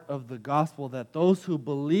heart of the gospel, that those who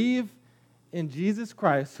believe in Jesus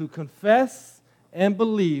Christ, who confess and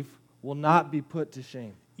believe, will not be put to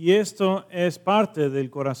shame. Y esto es parte del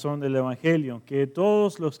corazón del Evangelio, que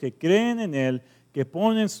todos los que creen en Él, que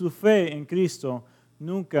ponen su fe en Cristo,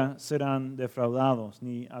 nunca serán defraudados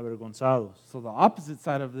ni avergonzados. So the opposite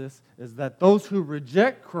side of this is that those who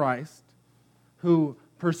reject Christ, who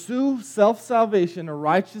pursue self-salvation, a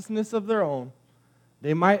righteousness of their own,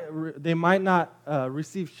 they might not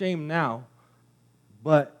receive shame now,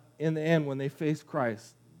 but in the end, when they face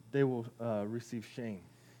Christ, they will receive shame.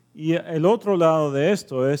 Y el otro lado de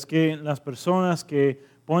esto es que las personas que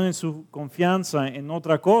ponen su confianza en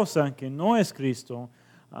otra cosa que no es Cristo,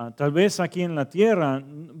 tal vez aquí en la tierra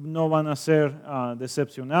no van a ser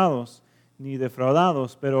decepcionados ni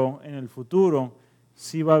defraudados, pero en el futuro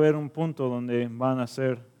sí va a haber un punto donde van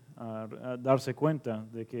a darse cuenta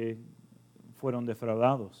de que fueron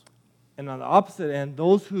defraudados. And on the opposite end,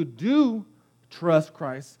 those who do trust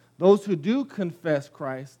Christ, those who do confess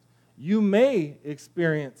Christ, you may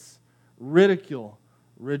experience ridicule,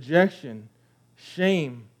 rejection,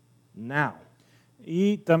 shame now.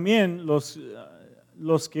 Y también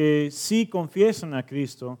los que sí confiesan a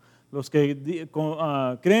Cristo, los que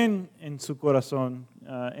creen en su corazón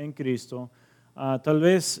en Cristo, tal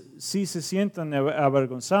vez sí se sientan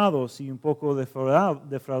avergonzados y un poco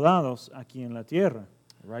defraudados aquí en la tierra.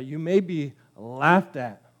 Right? You may be laughed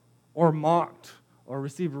at or mocked or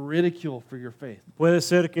receive ridicule for your faith. Puede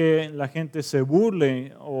ser que la gente se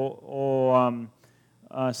burle o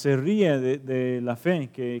se ríe de la fe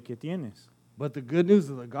que tienes. But the good news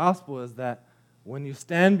of the gospel is that when you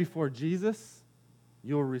stand before Jesus,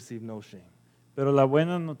 you will receive no shame. Pero la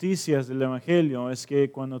buena noticia del Evangelio es que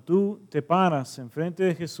cuando tú te paras enfrente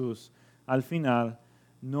de Jesús, al final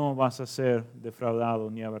no vas a ser defraudado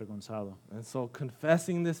ni avergonzado. And so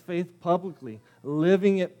confessing this faith publicly,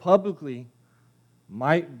 living it publicly,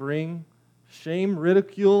 might bring shame,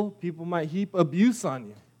 ridicule. People might heap abuse on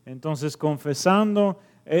you. Entonces, confesando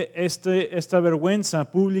esta vergüenza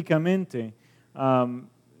públicamente,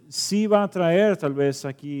 sí va a traer, tal vez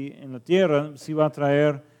aquí en la tierra, sí va a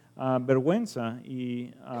traer vergüenza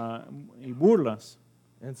y burlas.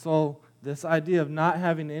 And so this idea of not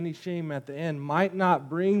having any shame at the end might not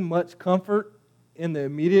bring much comfort in the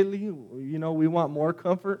immediately. You know, we want more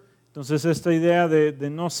comfort. Entonces, esta idea de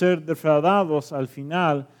no ser defraudados al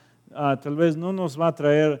final, tal vez no nos va a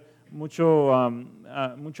traer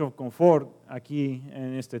mucho confort aquí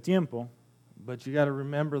en este tiempo. But you got to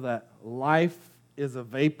remember that life is a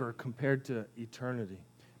vapor compared to eternity.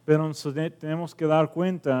 Pero tenemos que dar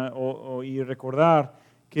cuenta y recordar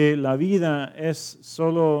que la vida es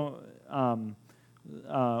solo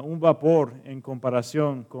un vapor en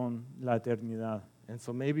comparación con la eternidad. And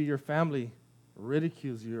so maybe your family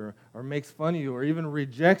ridicules you or makes fun of you or even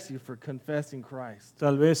rejects you for confessing Christ.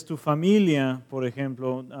 Tal vez tu familia, por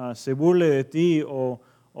ejemplo, se burle de ti o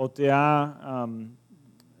te ha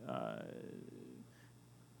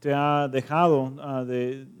dejado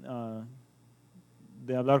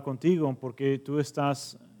de hablar contigo porque tú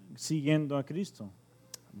estás siguiendo a Cristo.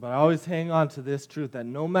 But I always hang on to this truth that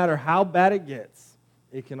no matter how bad it gets,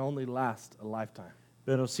 it can only last a lifetime.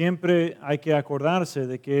 Pero siempre hay que acordarse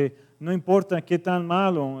de que no importa qué tan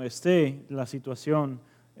malo esté la situación,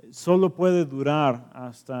 solo puede durar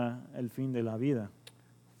hasta el fin de la vida.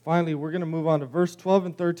 Finally, we're going to move on to verse 12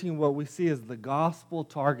 and 13. What we see is the gospel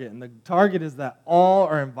target, and the target is that all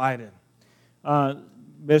are invited.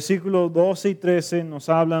 Versículos 12 y 13 nos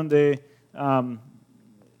hablan de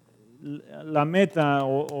la meta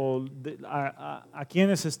a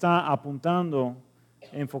quienes está apuntando,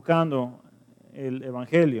 enfocando el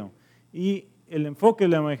Evangelio. Y el enfoque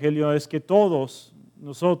del Evangelio es que todos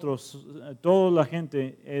nosotros, toda la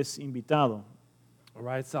gente es invitado. All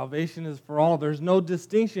right, salvation is for all. There's no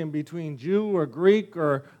distinction between Jew or Greek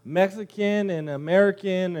or Mexican and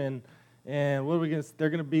American and what are we going to, they're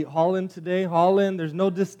going to beat Holland today, Holland. There's no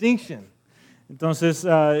distinction. Entonces,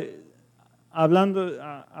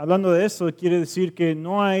 hablando de eso, quiere decir que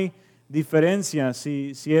no hay diferencia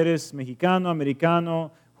si eres mexicano,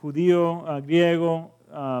 americano, judío, griego,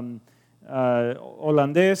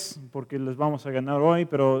 holandés, porque les vamos a ganar hoy,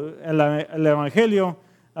 pero el Evangelio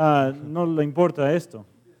no le importa esto.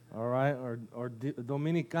 All right, or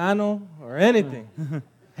Dominicano or anything.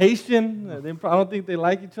 Haitian, I don't think they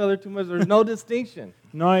like each other too much. There's no distinction.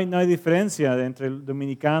 No hay diferencia entre el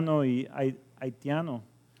dominicano y haitiano,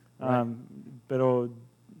 Right. pero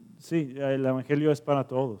sí, el Evangelio es para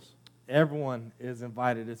todos. Everyone is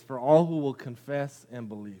invited. It's for all who will confess and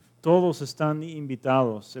believe. Todos están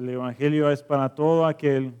invitados. El Evangelio es para todo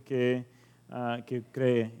aquel que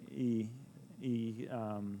cree y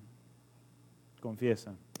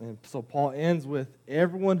confiesa. And so Paul ends with,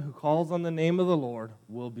 everyone who calls on the name of the Lord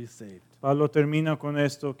will be saved. Pablo termina con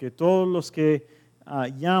esto, que todos los que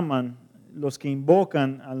llaman, los que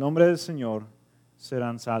invocan al nombre del Señor,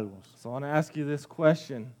 serán salvos. So I want to ask you this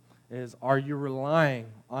question, is are you relying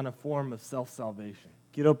on a form of self-salvation?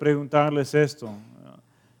 Quiero preguntarles esto.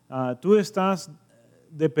 ¿Tú estás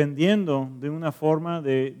dependiendo de una forma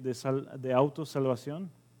de autosalvación?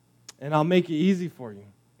 And I'll make it easy for you.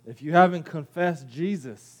 If you haven't confessed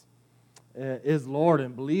Jesus is Lord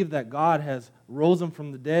and believe that God has risen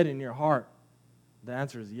from the dead in your heart, the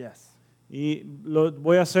answer is yes. Y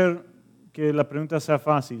voy a hacer que la pregunta sea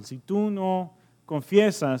fácil. Si tú no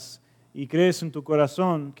confiesas y crees en tu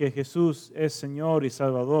corazón que Jesús es Señor y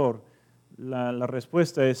Salvador, la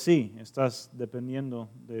respuesta es sí, estás dependiendo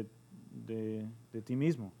de ti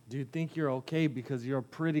mismo. Do you think you're okay because you're a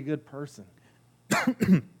pretty good person?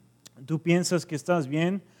 ¿Tú piensas que estás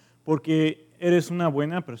bien porque eres una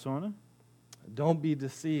buena persona? Don't be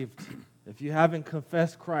deceived. If you haven't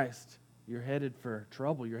confessed Christ, you're headed for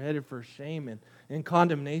trouble. You're headed for shame and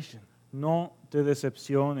condemnation. No te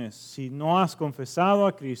decepciones. Si no has confesado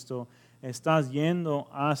a Cristo, estás yendo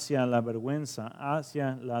hacia la vergüenza,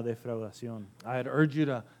 hacia la defraudación. I'd urge you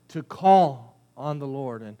to call on the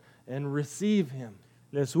Lord and receive Him.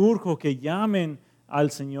 Les urjo que llamen al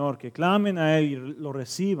Señor, que clamen a Él y lo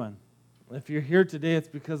reciban. If you're here today, it's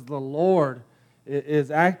because the Lord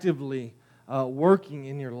is actively working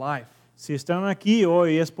in your life. Si están aquí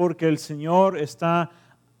hoy es porque el Señor está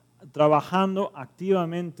trabajando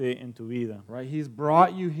activamente en tu vida. Right? He's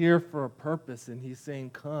brought you here for a purpose, and He's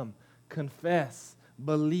saying, come, confess,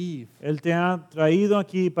 believe. Él te ha traído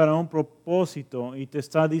aquí para un propósito y te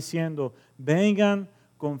está diciendo, vengan,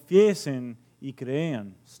 confiesen y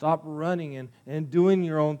crean. Stop running and doing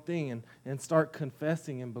your own thing and start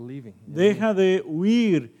confessing and believing. Deja de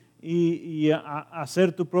huir y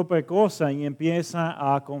hacer tu propia cosa y empieza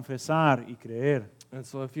a confesar y creer. And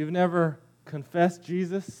so if you've never confessed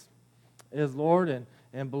Jesus as Lord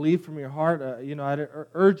and believe from your heart, I'd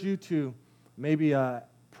urge you to maybe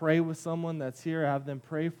pray with someone that's here, have them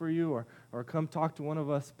pray for you, or come talk to one of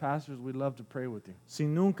us pastors. We'd love to pray with you. Si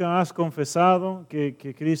nunca has confesado que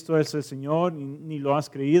Cristo es el Señor ni lo has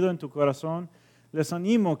creído en tu corazón, les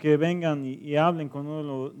animo que vengan y hablen con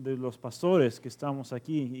uno de los pastores que estamos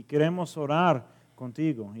aquí y queremos orar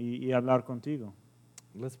contigo y hablar contigo.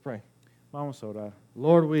 Let's pray. Vamos a orar.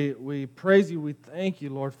 Lord, we praise you. We thank you,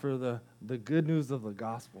 Lord, for the good news of the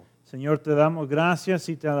gospel. Señor, te damos gracias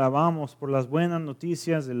y te alabamos por las buenas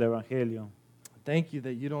noticias del Evangelio. Thank you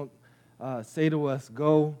that you don't say to us,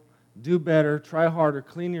 go, do better, try harder,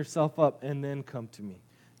 clean yourself up, and then come to me.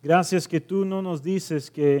 Gracias que tú no nos dices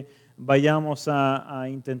que vayamos a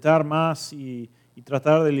intentar más y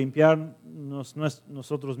tratar de limpiarnos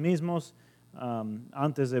nosotros mismos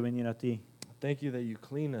antes de venir a ti. Thank you that you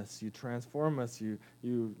clean us, you transform us, you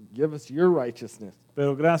give us your righteousness.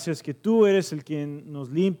 Pero gracias que tú eres el quien nos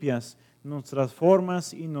limpias, nos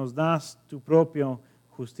transformas y nos das tu propia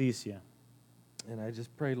justicia. And I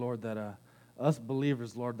just pray, Lord, that us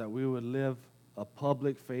believers, Lord, that we would live a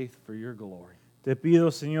public faith for your glory. Te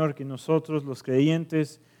pido, Señor, que nosotros los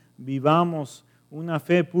creyentes vivamos una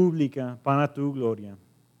fe pública para tu gloria.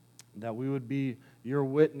 That we would be your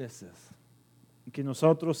witnesses. Que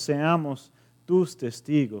nosotros seamos tus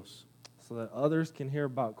testigos. So that others can hear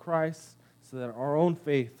about Christ, so that our own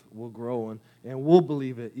faith will grow and we'll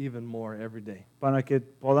believe it even more every day. Para que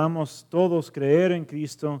podamos todos creer en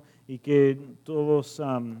Cristo y que todos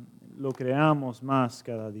lo creamos más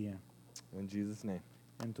cada día. In Jesus' name,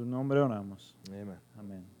 En tu nombre oramos. amen.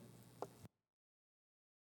 Amén.